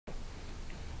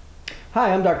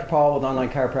Hi, I'm Dr. Paul with Online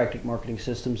Chiropractic Marketing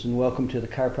Systems, and welcome to the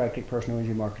Chiropractic Personal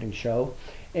Injury Marketing Show.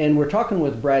 And we're talking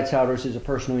with Brad Souders, who's a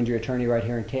personal injury attorney right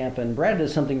here in Tampa. And Brad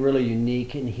does something really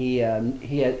unique, and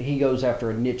he goes after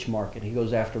a niche market. He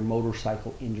goes after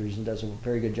motorcycle injuries and does a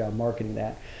very good job marketing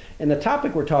that. And the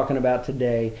topic we're talking about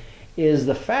today is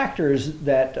the factors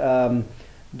that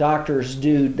doctors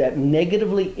do that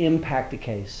negatively impact the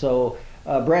case. So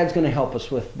Brad's going to help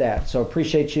us with that. So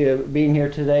appreciate you being here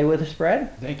today with us,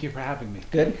 Brad. Thank you for having me.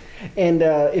 Good. And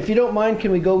if you don't mind,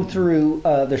 can we go through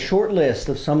the short list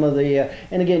of some of the,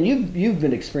 and again, you've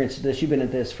been experienced at this, you've been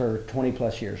at this for 20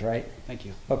 plus years, right? Thank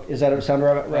you. Oh, is that sound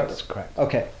right? That's correct.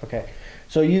 Okay, okay.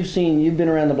 So you've been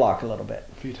around the block a little bit.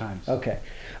 A few times. Okay.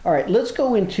 All right, let's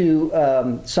go into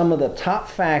some of the top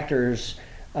factors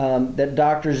that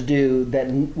doctors do that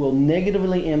will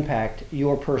negatively impact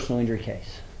your personal injury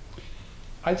case.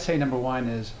 I'd say number one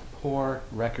is poor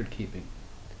record keeping.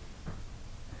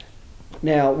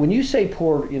 Now, when you say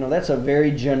poor, that's a very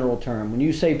general term. When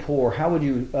you say poor, how would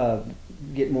you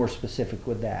get more specific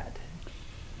with that?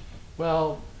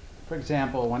 Well, for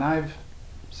example, when I've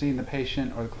seen the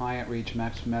patient or the client reach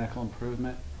maximum medical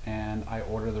improvement and I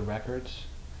order the records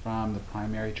from the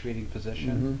primary treating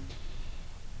physician,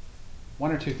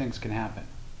 one or two things can happen.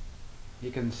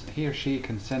 He or she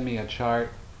can send me a chart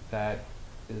that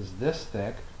is this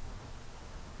thick,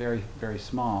 very, very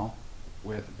small,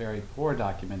 with very poor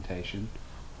documentation,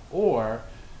 or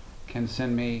can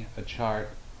send me a chart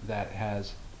that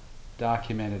has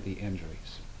documented the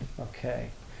injuries. Okay.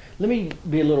 Let me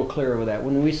be a little clearer with that.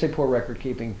 When we say poor record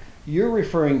keeping, you're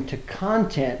referring to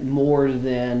content more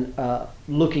than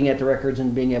looking at the records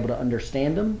and being able to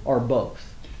understand them, or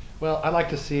both? Well, I like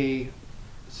to see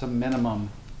some minimum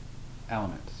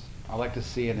elements. I like to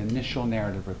see an initial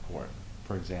narrative report,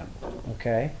 for example.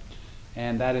 Okay.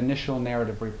 And that initial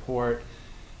narrative report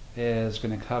is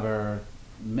going to cover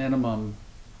minimum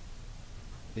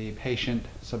the patient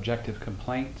subjective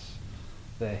complaints,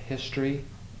 the history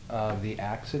of the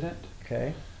accident,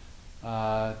 okay,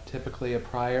 typically a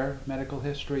prior medical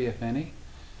history, if any,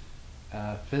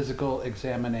 physical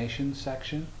examination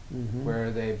section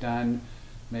where they've done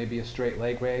maybe a straight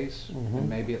leg raise and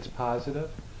maybe it's positive.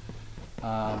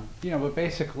 But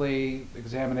basically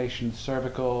examination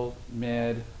cervical,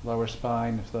 mid, lower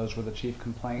spine, if those were the chief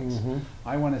complaints.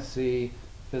 I want to see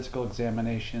physical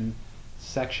examination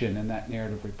section in that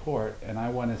narrative report, and I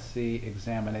want to see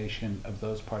examination of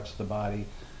those parts of the body,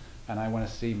 and I want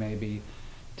to see maybe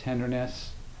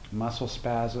tenderness, muscle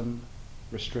spasm,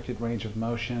 restricted range of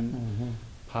motion,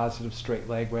 positive straight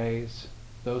leg raise,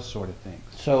 those sort of things.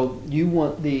 So you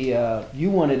want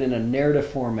it in a narrative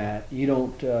format. You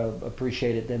don't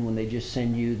appreciate it then when they just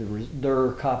send you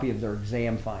their copy of their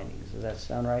exam findings. Does that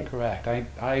sound right? Correct.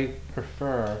 I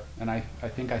prefer, and I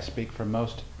think I speak for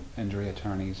most injury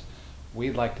attorneys,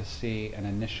 we'd like to see an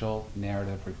initial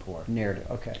narrative report. Narrative,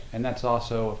 okay. And that's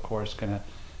also, of course, going to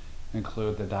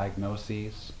include the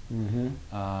diagnoses,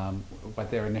 what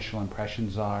their initial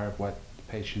impressions are of what the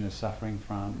patient is suffering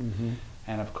from,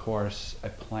 and of course a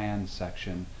plan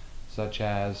section, such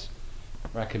as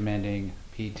recommending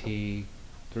PT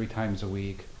 3 times a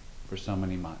week for so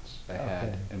many months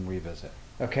ahead and revisit.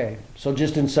 Okay, so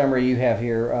just in summary, you have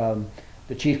here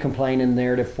the chief complaint in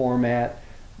narrative format.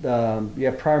 You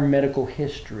have prior medical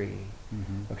history.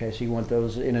 Okay, so you want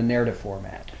those in a narrative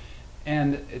format.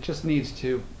 And it just needs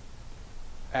to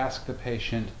ask the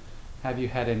patient, have you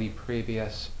had any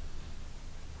previous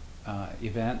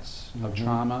events of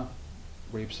trauma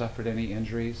where you've suffered any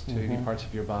injuries to any parts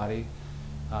of your body?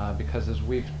 Because as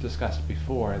we've discussed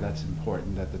before, that's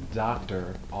important that the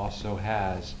doctor also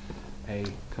has a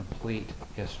complete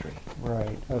history.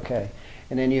 Right, okay.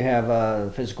 And then you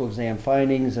have physical exam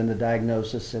findings and the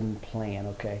diagnosis and plan,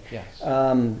 okay. Yes.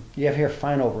 You have here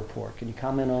final report. Can you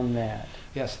comment on that?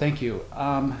 Yes, thank you.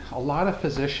 A lot of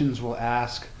physicians will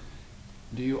ask,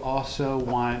 do you also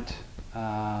want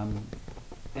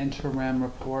interim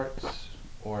reports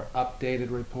or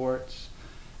updated reports?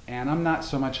 And I'm not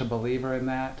so much a believer in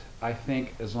that. I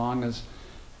think as long as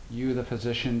you, the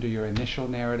physician, do your initial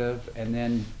narrative and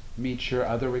then meet your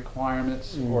other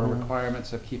requirements or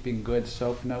requirements of keeping good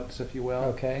SOAP notes, if you will.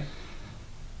 Okay.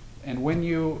 And when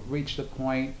you reach the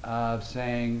point of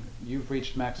saying you've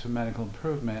reached maximum medical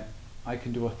improvement, I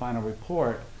can do a final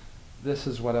report. This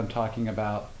is what I'm talking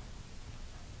about.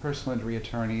 Personal injury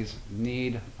attorneys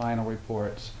need final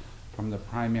reports from the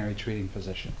primary treating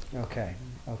physician. Okay,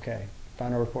 okay.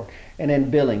 Final report. And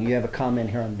then billing. You have a comment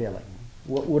here on billing.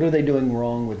 What are they doing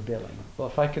wrong with billing? Well,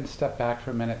 if I can step back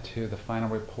for a minute to the final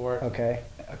report. Okay.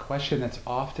 A question that's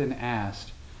often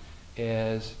asked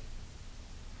is,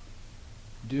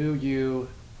 do you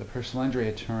the personal injury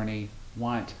attorney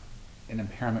want an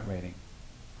impairment rating.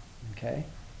 Okay.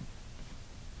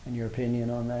 And your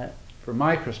opinion on that? From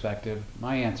my perspective,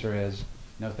 my answer is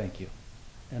no thank you.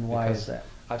 And why is that?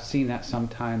 I've seen that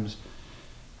sometimes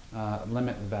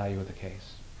limit the value of the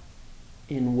case.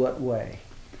 In what way?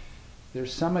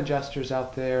 There's some adjusters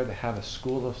out there that have a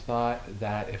school of thought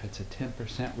that if it's a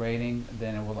 10% rating,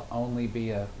 then it will only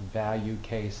be a value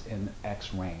case in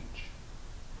X range.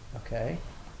 Okay.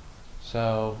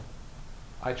 So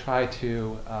I try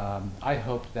to, I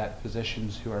hope that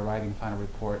physicians who are writing final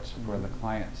reports for the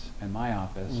clients in my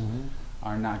office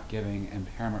are not giving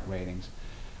impairment ratings.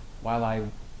 While I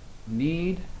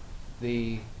need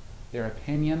their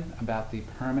opinion about the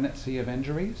permanency of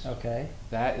injuries, okay,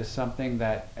 that is something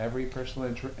that every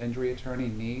personal injury attorney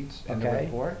needs in the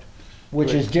report.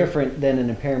 Which is different than an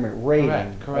impairment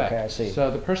rating. Correct. Okay, I see.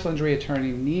 So the personal injury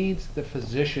attorney needs the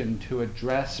physician to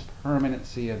address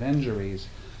permanency of injuries,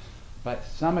 but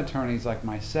some attorneys like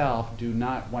myself do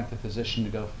not want the physician to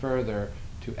go further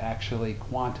to actually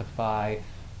quantify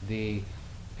the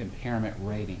impairment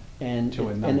rating to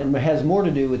a number. And it has more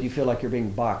to do with you feel like you're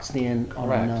being boxed in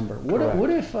on a number. What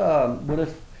if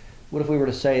we were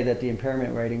to say that the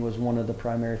impairment rating was one of the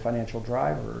primary financial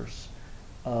drivers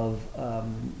of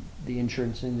the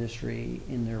insurance industry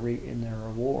in their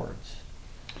awards?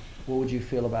 What would you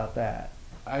feel about that?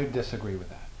 I disagree with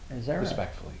that. Is that right?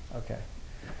 Respectfully. Okay.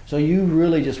 So you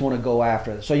really just want to go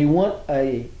after it. So you want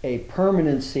a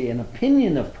permanency, an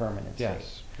opinion of permanency.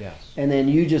 Yes. Yes. And then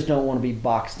you just don't want to be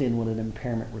boxed in with an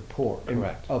impairment report.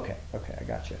 Correct. Okay, I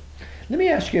got you. Let me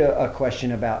ask you a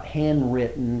question about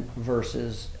handwritten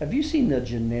versus, have you seen the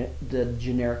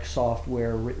generic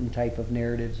software written type of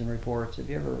narratives and reports? Have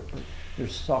you ever,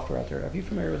 there's software out there, are you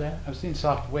familiar with that? I've seen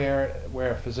software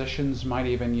where physicians might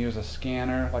even use a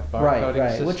scanner, like barcoding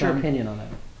system. What's your opinion on that?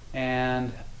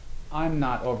 And I'm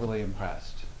not overly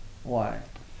impressed. Why?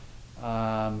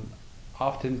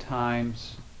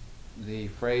 Oftentimes, the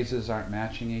phrases aren't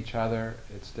matching each other.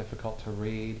 It's difficult to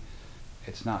read.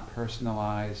 It's not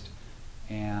personalized.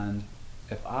 And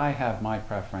if I have my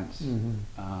preference,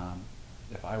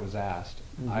 if I was asked,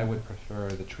 I would prefer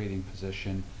the treating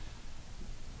physician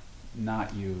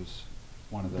not use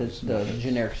one of those. The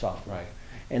generic software. Right.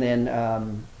 And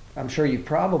then I'm sure you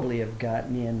probably have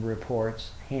gotten in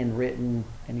reports handwritten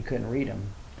and you couldn't read them.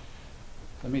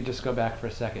 Let me just go back for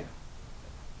a second.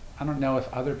 I don't know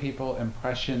if other people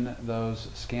impression those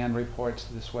scanned reports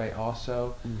this way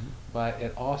also, but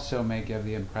it also may give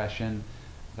the impression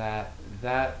that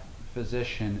that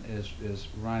physician is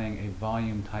running a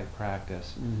volume type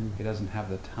practice. He doesn't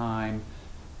have the time,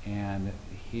 and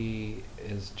he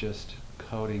is just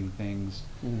coding things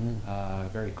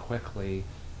very quickly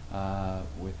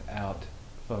without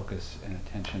focus and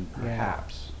attention,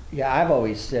 perhaps. Yeah, I've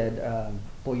always said,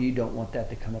 boy, you don't want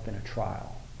that to come up in a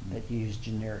trial. That you use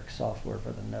generic software for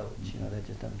the notes, that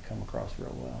just doesn't come across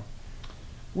real well.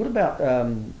 What about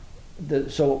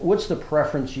so what's the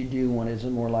preference you do when it's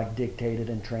more like dictated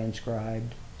and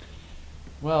transcribed?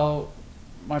 Well,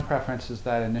 my preference is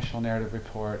that initial narrative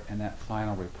report and that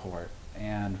final report,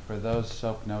 and for those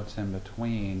soap notes in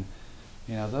between,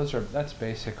 that's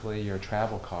basically your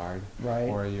travel card,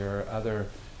 or your other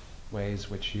ways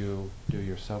which you do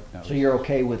your soap notes. So you're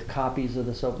okay with copies of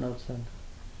the soap notes then?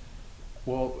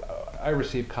 Well, I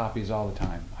receive copies all the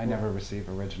time. I never receive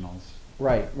originals.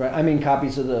 Right. I mean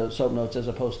copies of the soap notes as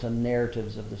opposed to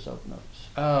narratives of the soap notes.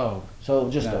 Oh.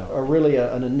 So just really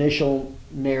an initial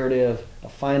narrative, a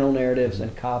final narrative,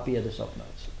 and a copy of the soap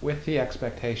notes. With the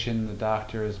expectation the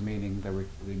doctor is meeting the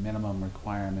minimum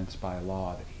requirements by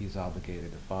law that he's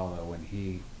obligated to follow when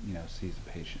he sees a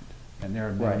patient. And there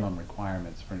are minimum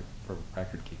requirements for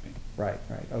record keeping. Right.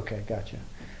 Okay, gotcha.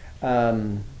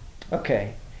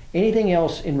 Okay. Anything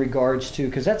else in regards to,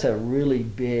 because that's a really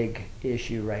big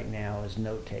issue right now, is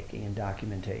note-taking and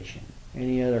documentation.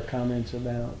 Any other comments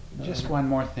about? Just one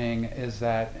more thing is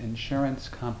that insurance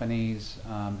companies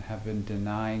have been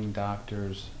denying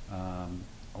doctors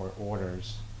or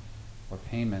orders or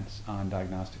payments on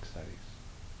diagnostic studies.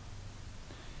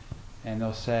 And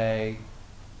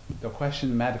they'll question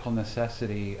the medical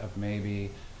necessity of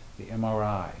maybe the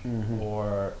MRI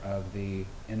or of the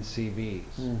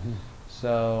NCVs.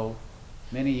 So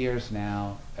many years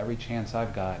now, every chance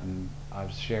I've gotten,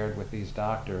 I've shared with these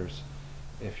doctors,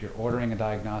 if you're ordering a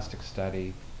diagnostic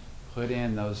study, put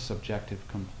in those subjective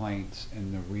complaints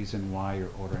and the reason why you're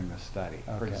ordering the study.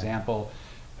 For example,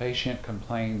 patient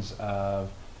complains of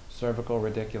cervical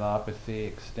radiculopathy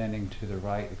extending to the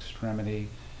right extremity,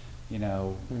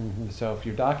 so if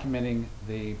you're documenting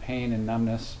the pain and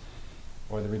numbness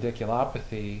or the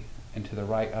radiculopathy into the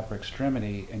right upper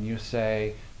extremity, and you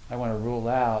say I want to rule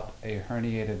out a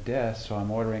herniated disc, so I'm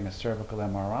ordering a cervical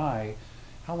MRI.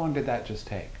 How long did that just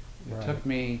take? It took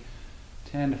me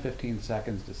 10 to 15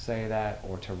 seconds to say that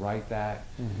or to write that,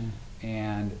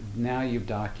 and now you've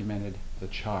documented the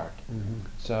chart.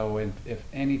 So if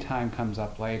any time comes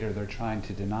up later they're trying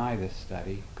to deny this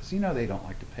study, because they don't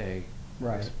like to pay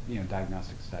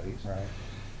diagnostic studies,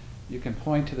 you can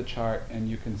point to the chart and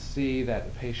you can see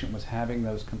that the patient was having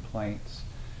those complaints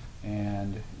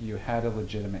and you had a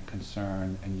legitimate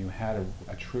concern and you had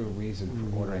a true reason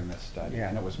for ordering this study,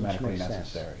 and it was medically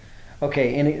necessary.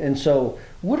 Okay, and so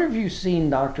what have you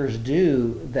seen doctors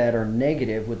do that are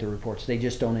negative with the reports? They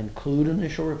just don't include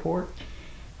initial report?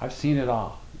 I've seen it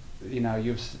all.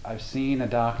 I've seen a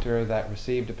doctor that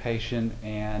received a patient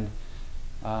and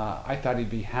I thought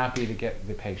he'd be happy to get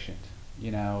the patient,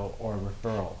 or a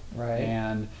referral.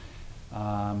 And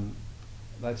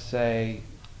let's say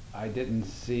I didn't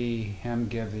see him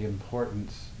give the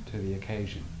importance to the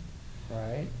occasion.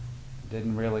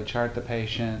 Didn't really chart the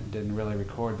patient, didn't really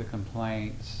record the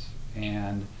complaints,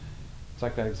 and it's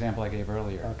like that example I gave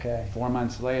earlier. 4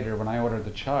 months later, when I ordered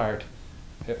the chart,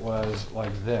 it was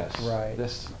like this.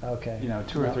 This,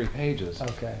 2 or 3 pages.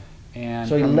 And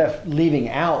so you leaving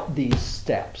out these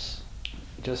steps.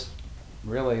 Just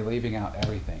really leaving out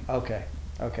everything. Okay,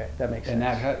 that makes sense. And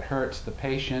that hurts the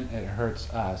patient, it hurts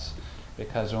us,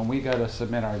 because when we go to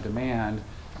submit our demand,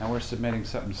 and we're submitting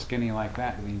something skinny like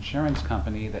that to the insurance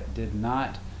company that did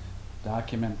not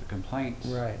document the complaints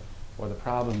or the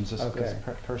problems this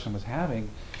person was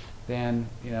having, then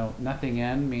nothing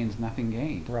in means nothing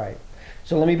gained.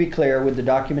 So let me be clear with the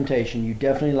documentation. You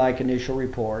definitely like initial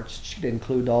reports to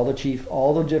include all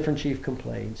the different chief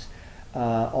complaints,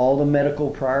 all the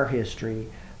medical prior history,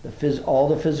 all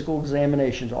the physical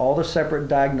examinations, all the separate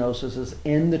diagnoses,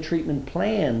 and the treatment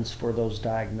plans for those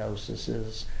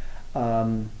diagnoses,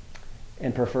 and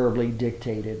preferably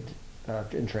dictated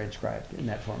and transcribed in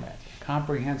that format.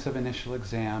 Comprehensive initial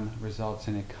exam results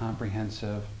in a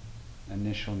comprehensive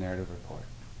initial narrative report.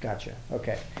 Gotcha.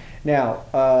 Okay. Now,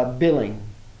 billing.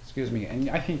 Excuse me, and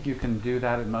I think you can do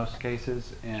that in most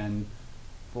cases in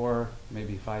 4,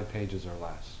 maybe 5 pages or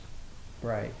less.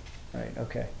 Right.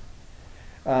 Okay.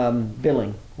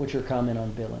 Billing. What's your comment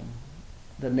on billing?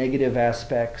 The negative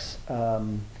aspects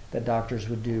that doctors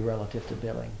would do relative to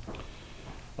billing.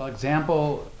 Well,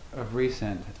 example of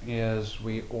recent is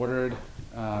we ordered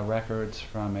records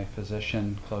from a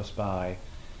physician close by,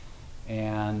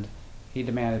 and he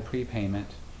demanded prepayment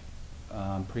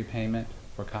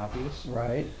for copies.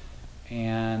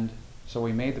 And so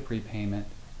we made the prepayment.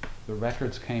 The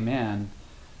records came in,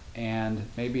 and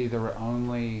maybe there were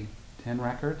only 10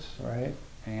 records.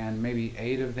 And maybe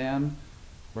 8 of them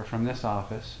were from this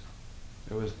office.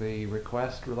 It was the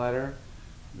request letter,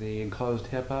 the enclosed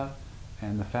HIPAA,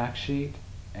 and the fact sheet,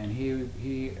 and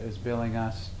he is billing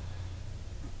us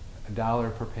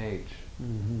 $1 per page.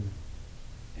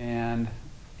 And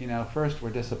first we're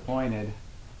disappointed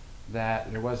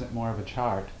that there wasn't more of a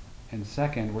chart, and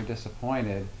second, we're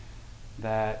disappointed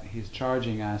that he's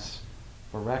charging us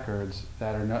for records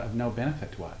that are of no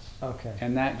benefit to us.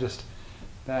 And that just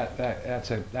that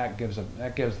gives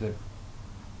the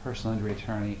personal injury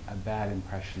attorney a bad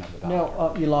impression of the doctor.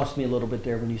 Now, you lost me a little bit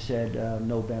there when you said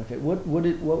no benefit. What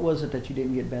was it that you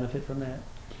didn't get benefit from that?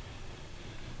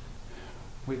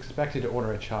 We expected to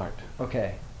order a chart.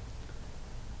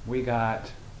 We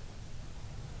got.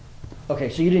 So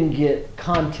you didn't get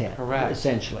content.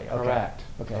 Essentially. Correct.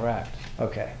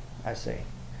 I see.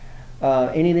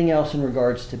 Anything else in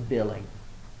regards to billing?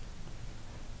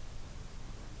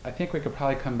 I think we could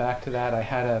probably come back to that. I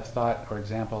had a thought or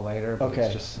example later, but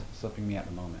it's just slipping me at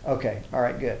the moment. All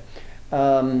right, good.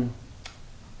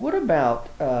 What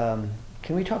about,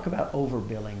 can we talk about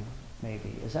overbilling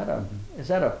maybe? Is that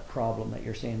a problem that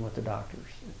you're seeing with the doctors?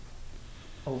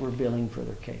 Overbilling for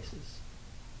their cases?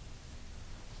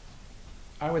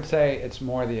 I would say it's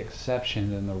more the exception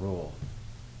than the rule.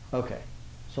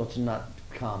 So it's not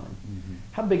common.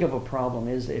 How big of a problem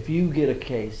is it? If you get a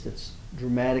case that's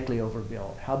dramatically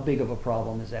overbilled, how big of a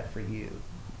problem is that for you?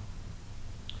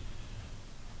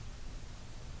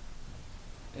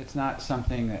 It's not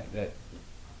something that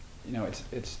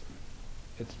it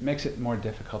makes it more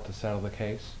difficult to settle the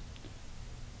case.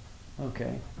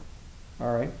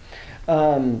 All right.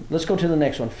 Let's go to the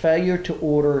next one. Failure to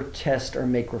order, test, or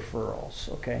make referrals.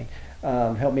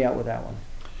 Help me out with that one.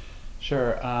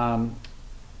 Sure.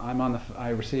 I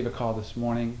received a call this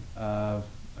morning of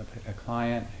a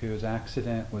client whose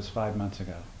accident was 5 months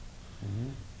ago.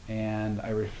 And I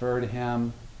referred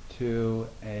him to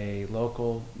a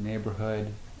local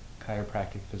neighborhood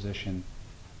chiropractic physician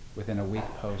within a week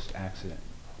post-accident.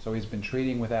 So he's been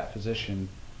treating with that physician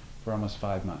for almost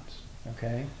 5 months.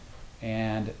 Okay.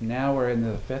 And now we're in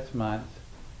the 5th month,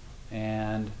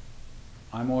 and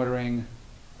I'm ordering.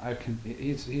 I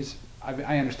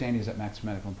understand he's at max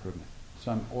medical improvement,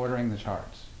 so I'm ordering the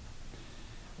charts.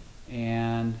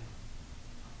 And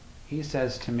he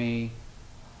says to me,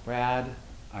 "Brad,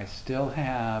 I still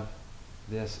have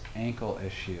this ankle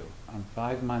issue. I'm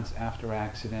 5 months after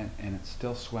accident, and it's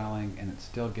still swelling, and it's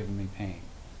still giving me pain."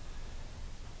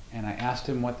 And I asked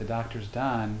him what the doctor's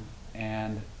done,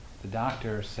 and the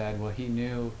doctor said, well, he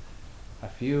knew a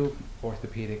few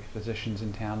orthopedic physicians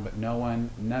in town, but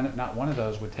not one of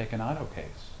those would take an auto case.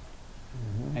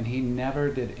 Mm-hmm. And he never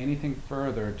did anything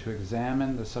further to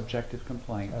examine the subjective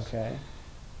complaints. Okay.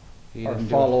 He didn't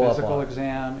do a physical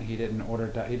exam. He didn't order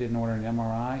an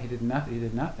MRI. He did nothing. He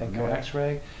did nothing. Okay. No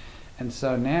X-ray. And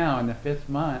so now, in the 5th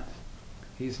month,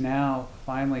 he's now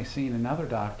finally seen another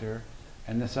doctor,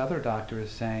 and this other doctor is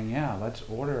saying, "Yeah, let's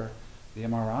order the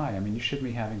MRI. I mean, you shouldn't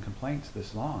be having complaints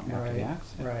this long after the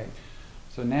accident." Right.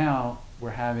 So now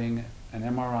we're having an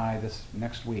MRI this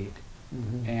next week,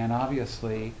 mm-hmm. and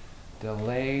obviously,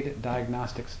 delayed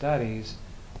diagnostic studies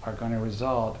are going to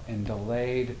result in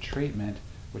delayed treatment,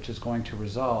 which is going to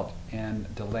result in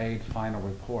delayed final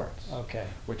reports. Okay.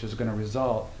 Which is going to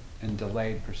result in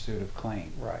delayed pursuit of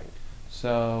claim. Right.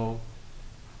 So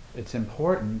it's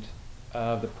important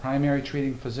of the primary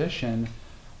treating physician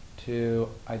to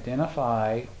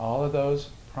identify all of those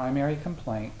primary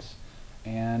complaints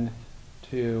and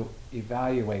to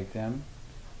evaluate them,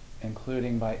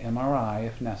 including by MRI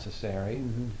if necessary,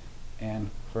 mm-hmm. and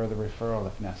further referral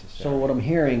if necessary. So what I'm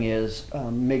hearing is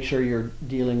make sure you're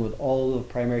dealing with all the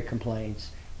primary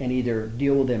complaints and either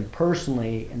deal with them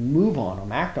personally and move on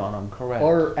them, act on them, correct,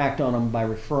 or act on them by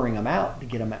referring them out to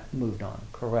get them moved on.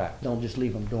 Correct. Don't just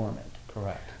leave them dormant.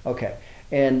 Correct. Okay.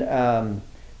 And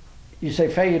you say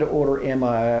failure to order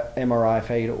MRI,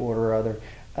 failure to order other.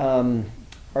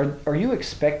 Are you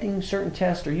expecting certain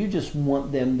tests, or you just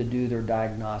want them to do their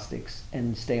diagnostics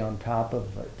and stay on top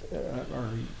of it?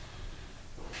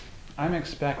 I'm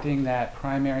expecting that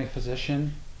primary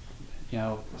physician,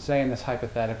 say in this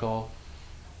hypothetical,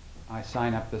 I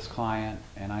sign up this client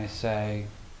and I say,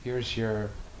 here's your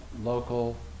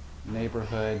local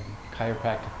neighborhood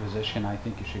chiropractic physician I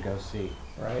think you should go see.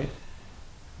 Right.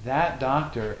 That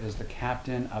doctor is the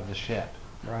captain of the ship.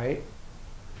 Right.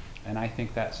 And I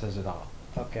think that says it all.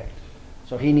 Okay.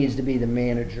 So he needs to be the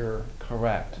manager.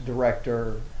 Correct.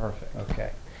 Director. Perfect.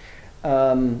 Okay.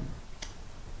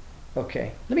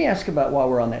 Okay. Let me ask about, while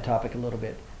we're on that topic a little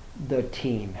bit, the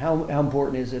team. How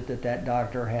important is it that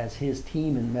doctor has his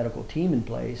team and medical team in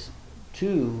place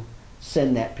to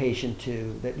send that patient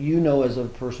to, that as a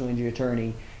personal injury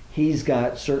attorney, he's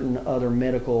got certain other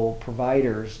medical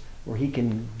providers where he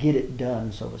can get it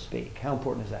done, so to speak? How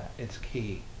important is that? It's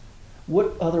key.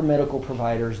 What other medical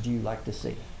providers do you like to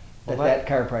see that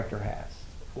chiropractor has?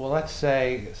 Well, let's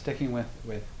say, sticking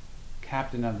with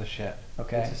captain of the ship.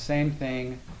 Okay. It's the same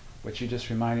thing, which you just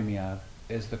reminded me of,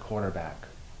 is the quarterback.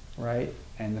 Right.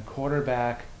 And the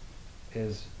quarterback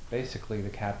is basically the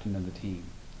captain of the team.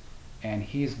 And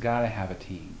he's got to have a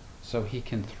team, so he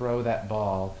can throw that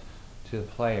ball to the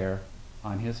player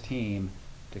on his team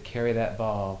to carry that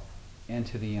ball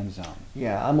into the end zone.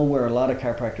 Yeah, I'm aware a lot of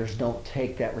chiropractors don't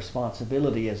take that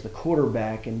responsibility as the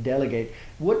quarterback and delegate.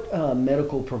 What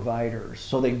medical providers,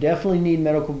 so they definitely need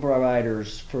medical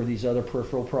providers for these other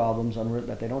peripheral problems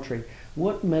that they don't treat.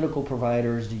 What medical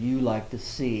providers do you like to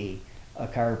see a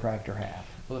chiropractor have?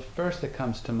 Well, the first that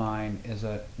comes to mind is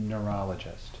a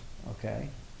neurologist. Okay.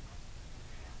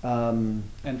 And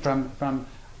from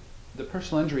the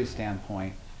personal injury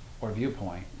standpoint or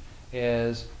viewpoint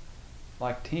is,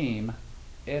 like team,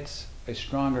 it's a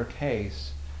stronger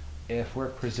case if we're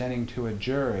presenting to a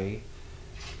jury,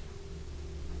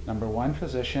 number one,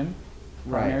 physician,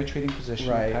 primary treating physician,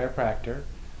 chiropractor,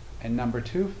 and number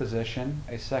two, physician,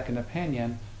 a second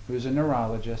opinion, who's a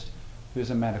neurologist, who's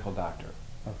a medical doctor.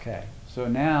 Okay. So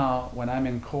now, when I'm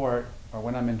in court or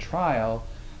when I'm in trial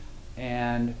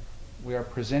and we are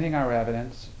presenting our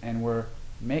evidence and we're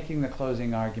making the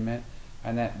closing argument,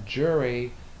 and that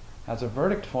jury has a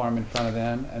verdict form in front of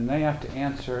them, and they have to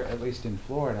answer, at least in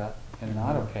Florida, in an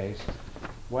auto case,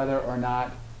 whether or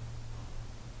not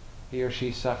he or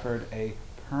she suffered a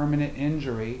permanent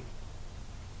injury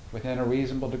within a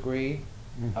reasonable degree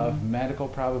of medical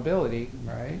probability.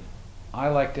 Right. I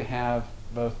like to have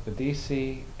both the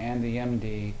DC and the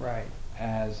MD Right.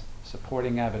 as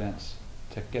supporting evidence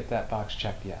to get that box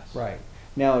checked yes. Right.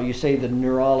 Now, you say the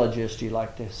neurologist you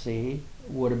like to see.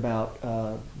 What about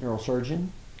neurosurgeon?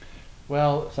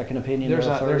 Well, Second opinion there's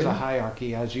neurosurgeon? a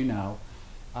hierarchy, as you know,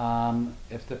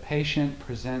 If the patient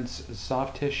presents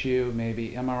soft tissue,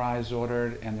 maybe MRI is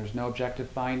ordered, and there's no objective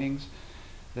findings,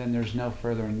 then there's no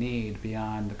further need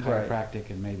beyond the chiropractic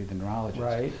and maybe the neurologist.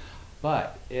 Right.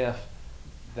 But if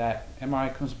that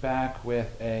MRI comes back with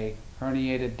a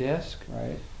herniated disc,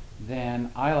 Right.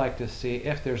 then I like to see,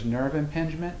 if there's nerve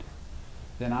impingement,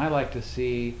 then I like to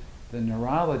see the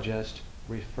neurologist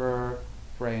refer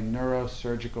for a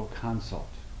neurosurgical consult.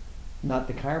 Not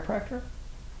the chiropractor?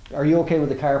 Are you okay with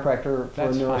the chiropractor for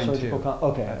That's a fine neurosurgical too.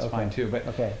 Okay. That's okay. fine too. But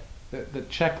Okay. the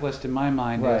checklist in my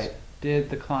mind is, Right. did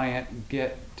the client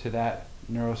get to that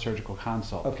neurosurgical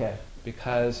consult? Okay.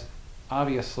 Because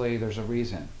obviously there's a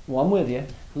reason. Well, I'm with you.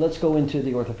 Let's go into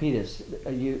the orthopedist.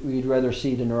 You'd rather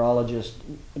see the neurologist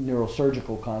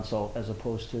neurosurgical consult as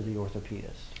opposed to the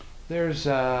orthopedist. There's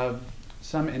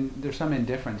some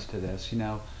indifference to this. You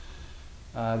know,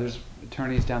 there's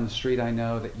attorneys down the street I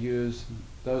know that use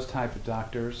those type of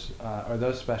doctors or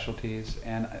those specialties,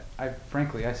 and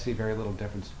frankly I see very little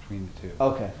difference between the two.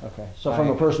 Okay. Okay. So from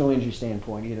a personal injury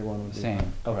standpoint, either one would be Same,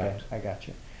 fine. Okay. correct. I got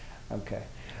you. Okay.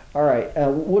 All right.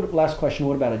 Last question.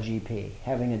 What about a GP?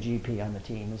 Having a GP on the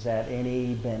team, is that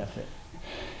any benefit?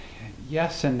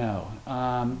 Yes and no.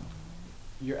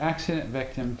 Your accident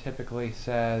victim typically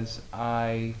says,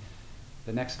 the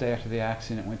next day after the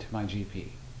accident went to my GP.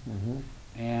 Mm-hmm.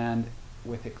 And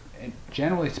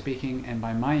generally speaking, and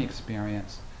by my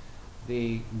experience,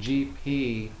 the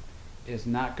GP is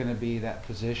not going to be that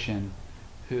physician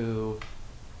who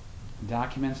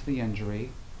documents the injury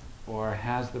or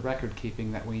has the record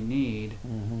keeping that we need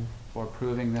Mm-hmm. for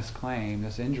proving this claim,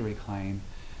 this injury claim.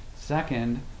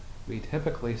 Second, we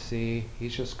typically see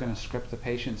he's just going to script the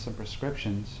patient some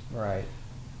prescriptions, Right.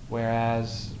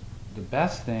 whereas the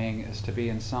best thing is to be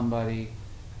in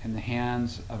the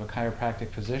hands of a chiropractic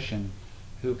physician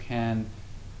who can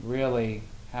really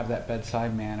have that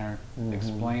bedside manner, Mhm.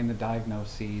 explain the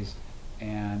diagnoses,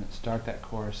 and start that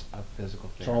course of physical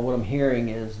So therapy. what I'm hearing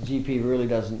is GP really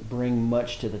doesn't bring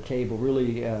much to the table.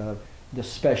 Really, the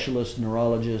specialist,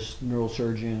 neurologist,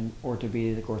 neurosurgeon,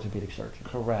 orthopedic surgeon.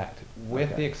 Correct.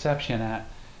 With Okay. the exception that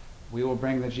we will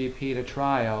bring the GP to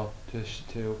trial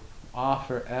to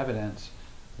offer evidence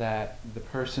that the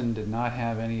person did not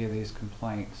have any of these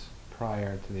complaints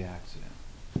prior to the accident.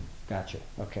 Gotcha.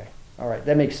 Okay. All right.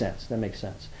 That makes sense. That makes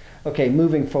sense. Okay.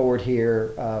 Moving forward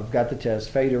here, I've got the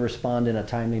test. Failure to respond in a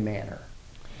timely manner.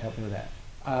 Help me with that.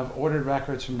 I've ordered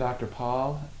records from Dr.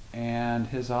 Paul, and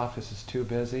his office is too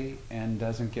busy and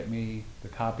doesn't get me the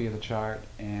copy of the chart,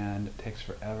 and it takes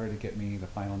forever to get me the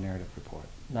final narrative report.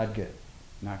 Not good.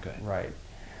 Not good. Right.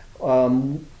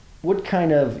 What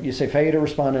kind of, you say failure to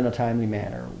respond in a timely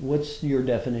manner. What's your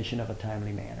definition of a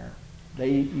timely manner?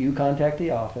 You contact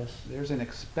the office. There's an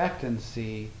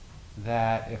expectancy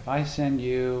that if I send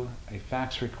you a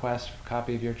fax request for a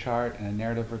copy of your chart and a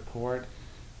narrative report,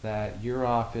 that your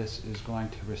office is going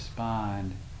to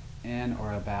respond in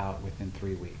or about within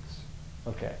 3 weeks.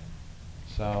 Okay.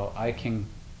 So I can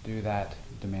do that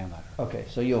demand letter. Okay,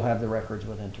 so you'll have the records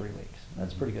within 3 weeks.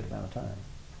 That's a pretty good amount of time.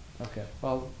 Okay.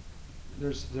 Well,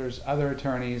 there's other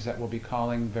attorneys that will be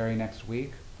calling very next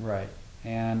week, Right.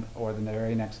 or the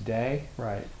very next day,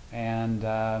 Right. and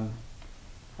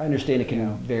I understand it can you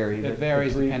know, vary. It but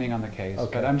varies 3 depending on the case,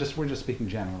 Okay. but we're just speaking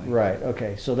generally. Right.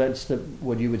 Okay. So that's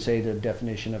what you would say the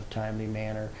definition of timely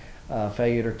manner,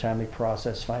 failure to timely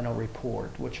process final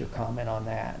report. What's your comment on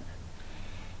that?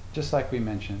 Just like we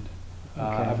mentioned, Okay.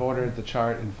 I've ordered the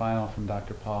chart and final from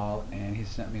Dr. Paul, and he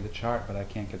sent me the chart, but I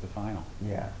can't get the final.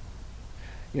 Yeah.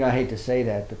 You know, I hate to say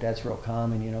that, but that's real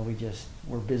common. You know,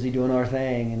 we're busy doing our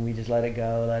thing, and we just let it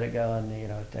go, and you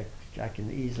know, I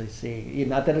can easily see.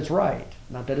 Not that it's right,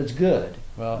 not that it's good.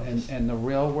 Well, in the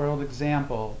real world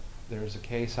example, there's a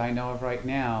case I know of right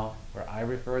now where I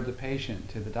referred the patient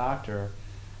to the doctor.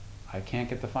 I can't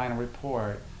get the final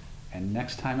report, and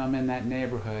next time I'm in that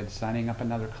neighborhood signing up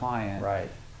another client, Right.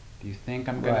 do you think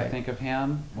I'm going Right. to think of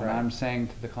him when Right. I'm saying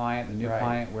to the client, the new Right.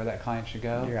 client, where that client should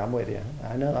go? Yeah, I'm with you.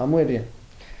 I know, I'm with you.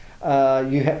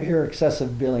 You hear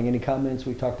excessive billing. Any comments?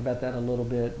 We talked about that a little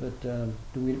bit, but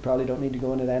we probably don't need to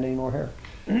go into that anymore here.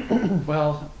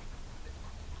 Well,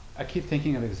 I keep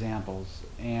thinking of examples,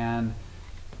 and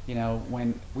you know,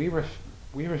 when we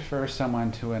refer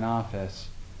someone to an office,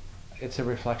 it's a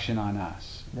reflection on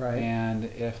us. Right. And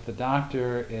if the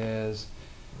doctor is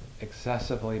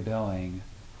excessively billing,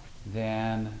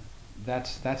 then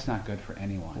that's not good for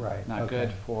anyone. Right, Not okay.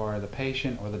 good for the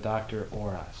patient or the doctor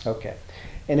or us. Okay.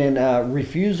 And then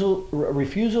refusal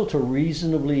to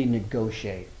reasonably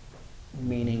negotiate,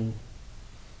 meaning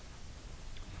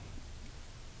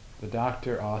The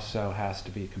doctor also has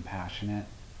to be compassionate.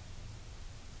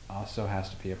 also has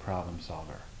to be a problem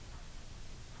solver.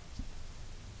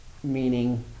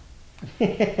 Meaning?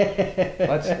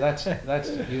 Let's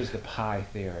use the pie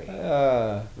theory.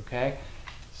 Okay?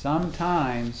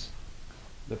 Sometimes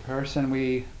the person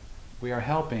we are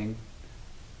helping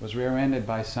was rear-ended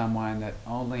by someone that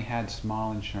only had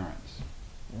small insurance.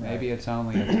 Right. Maybe it's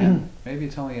only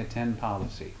a 10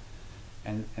 policy.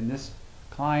 And this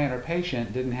client or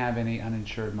patient didn't have any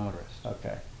uninsured motorists.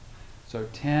 Okay. So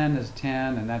 10 is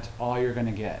 10, and that's all you're going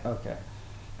to get. Okay.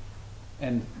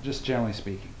 And just generally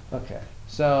speaking. Okay.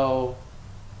 So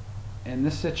in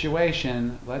this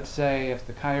situation, let's say if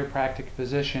the chiropractic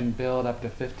physician billed up to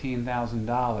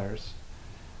 $15,000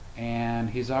 and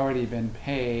he's already been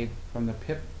paid from the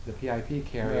PIP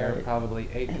carrier, right, probably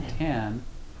 8 to 10.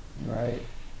 Right.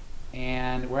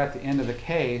 And we're at the end of the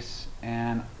case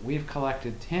and we've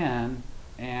collected 10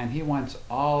 and he wants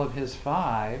all of his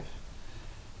 5.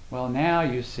 Well, now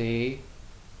you see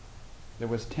there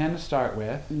was 10 to start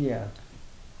with. Yeah.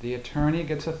 The attorney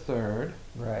gets a third.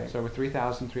 Right. So we're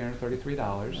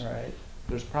 $3,333. Right.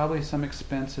 There's probably some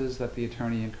expenses that the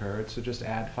attorney incurred, so just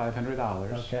add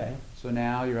 $500. Okay. So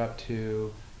now you're up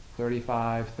to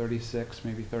 $3,500, $3,600,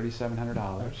 maybe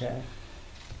 $3,700. Okay.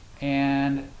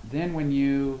 And then when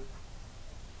you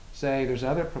say there's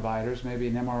other providers, maybe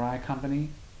an MRI company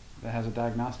that has a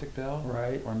diagnostic bill,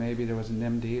 Right. or maybe there was an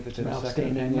MD that did Some a second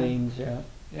outstanding opinion. liens, yeah.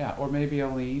 Yeah, or maybe a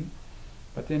lien.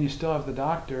 But then you still have the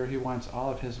doctor who wants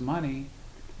all of his money.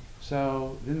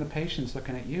 So then the patient's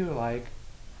looking at you like,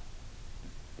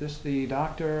 the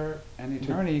doctor and the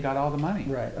attorney got all the money.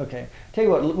 Right, okay. Tell you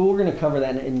what, we're going to cover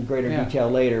that in greater detail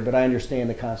later, but I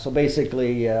understand the concept. So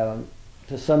basically, to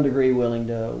some degree, willing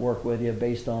to work with you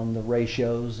based on the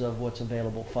ratios of what's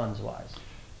available funds-wise.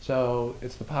 So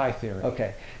it's the pie theory.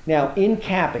 Okay. Now, in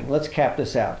capping, let's cap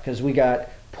this out, because we got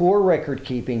poor record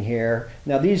keeping here.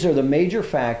 Now, these are the major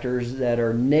factors that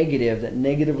are negative, that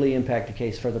negatively impact the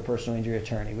case for the personal injury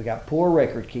attorney. We got poor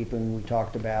record keeping, we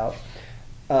talked about.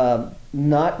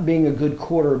 Not being a good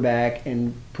quarterback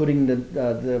and putting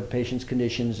the patient's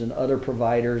conditions and other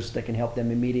providers that can help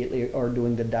them immediately or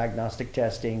doing the diagnostic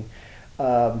testing.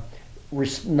 Not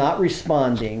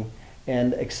responding,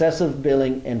 and excessive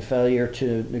billing and failure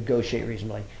to negotiate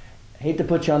reasonably. I hate to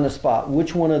put you on the spot.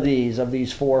 Which one of these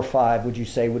 4 or 5, would you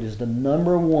say is the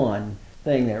number one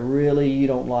thing that really you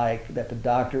don't like, that the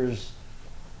doctors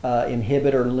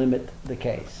inhibit or limit the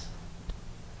case?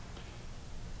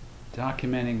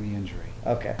 Documenting the injury.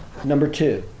 Okay. Number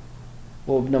 2.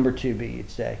 What would number 2 be, you'd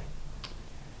say?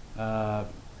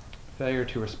 Failure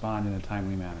to respond in a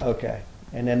timely manner. Okay.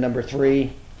 And then number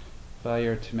 3?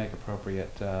 Failure to make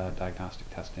appropriate diagnostic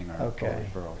testing or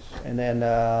referrals. And then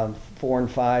 4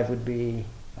 and 5 would be?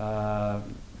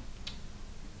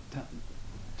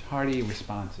 Tardy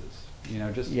responses.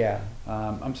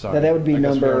 I'm sorry. Now that would be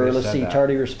number, let's see, that.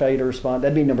 tardy or failure to respond.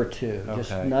 That'd be number 2. Okay.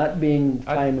 Just not being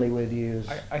timely with you.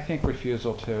 I think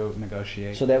refusal to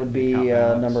negotiate. So that would be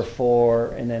number 4,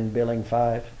 and then billing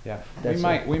 5. Yeah.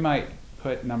 We might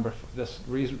put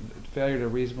failure to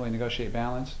reasonably negotiate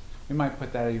balance. We might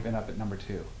put that even up at number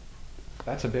 2.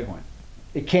 That's a big one.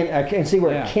 I can see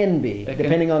where it can be,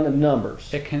 depending on the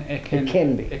numbers. It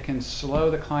can be. It can slow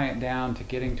the client down to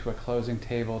getting to a closing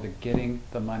table, to getting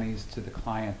the monies to the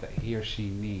client that he or she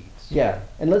needs. Yeah,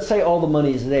 and let's say all the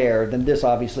money's there, then this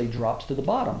obviously drops to the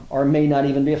bottom, or may not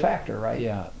even be a factor, right?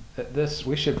 Yeah,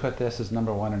 we should put this as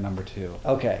number 1 or number 2.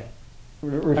 Okay.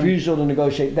 Refusal to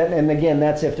negotiate, and again,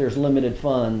 that's if there's limited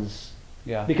funds.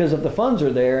 Yeah. Because if the funds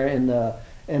are there, and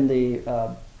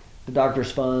the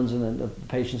doctor's funds and the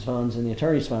patient's funds and the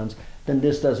attorney's funds, then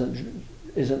this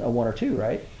isn't a 1 or 2,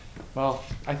 right? Well,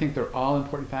 I think they're all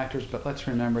important factors, but let's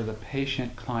remember the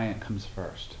patient-client comes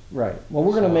first. Right. Well,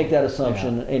 we're going to make that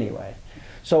assumption anyway.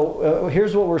 So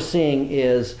here's what we're seeing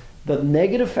is the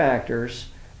negative factors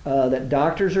that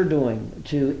doctors are doing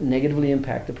to negatively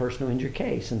impact the personal injury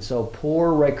case. And so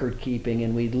poor record keeping,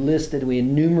 and we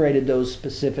enumerated those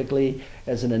specifically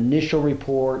as an initial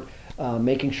report,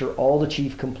 making sure all the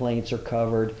chief complaints are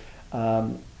covered,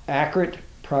 accurate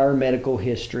prior medical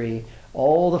history,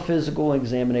 all the physical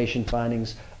examination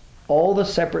findings, all the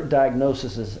separate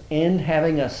diagnoses, and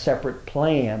having a separate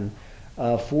plan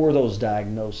for those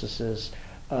diagnoses.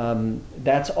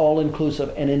 That's all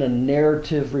inclusive, and in a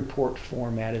narrative report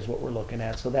format is what we're looking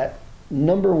at. So that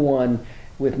number 1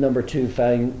 with number 2,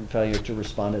 failure to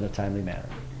respond in a timely manner.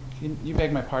 You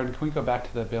beg my pardon. Can we go back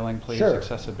to the billing, please? Sure.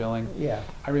 Excessive billing. Yeah.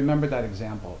 I remember that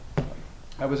example.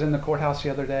 I was in the courthouse the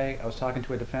other day. I was talking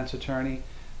to a defense attorney,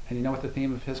 and you know what the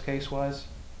theme of his case was?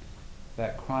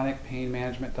 That chronic pain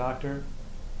management doctor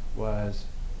was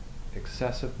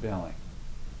excessive billing.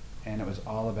 and it was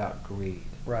all about greed.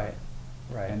 Right.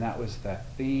 Right. And that was the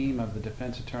theme of the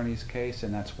defense attorney's case,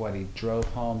 and that's what he drove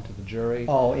home to the jury.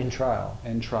 Oh, in trial.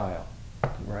 In trial.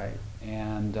 Right.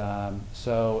 And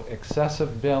so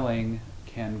excessive billing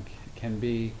can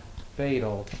be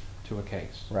fatal to a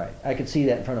case. Right. I could see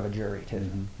that in front of a jury too.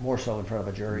 More so in front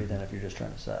of a jury than if you're just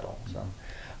trying to settle. So,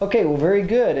 okay, well, very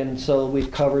good. And so we've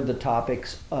covered the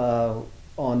topics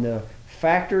on the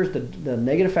factors, the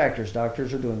negative factors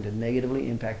doctors are doing to negatively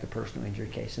impact the personal injury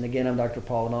case. And again, I'm Dr.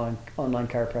 Paul at Online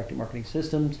Chiropractic Marketing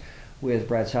Systems with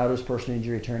Brad Souders, personal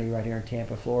injury attorney right here in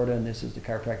Tampa, Florida. And this is the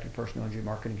Chiropractic Personal Injury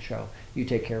Marketing Show. You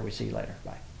take care. We see you later.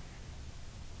 Bye.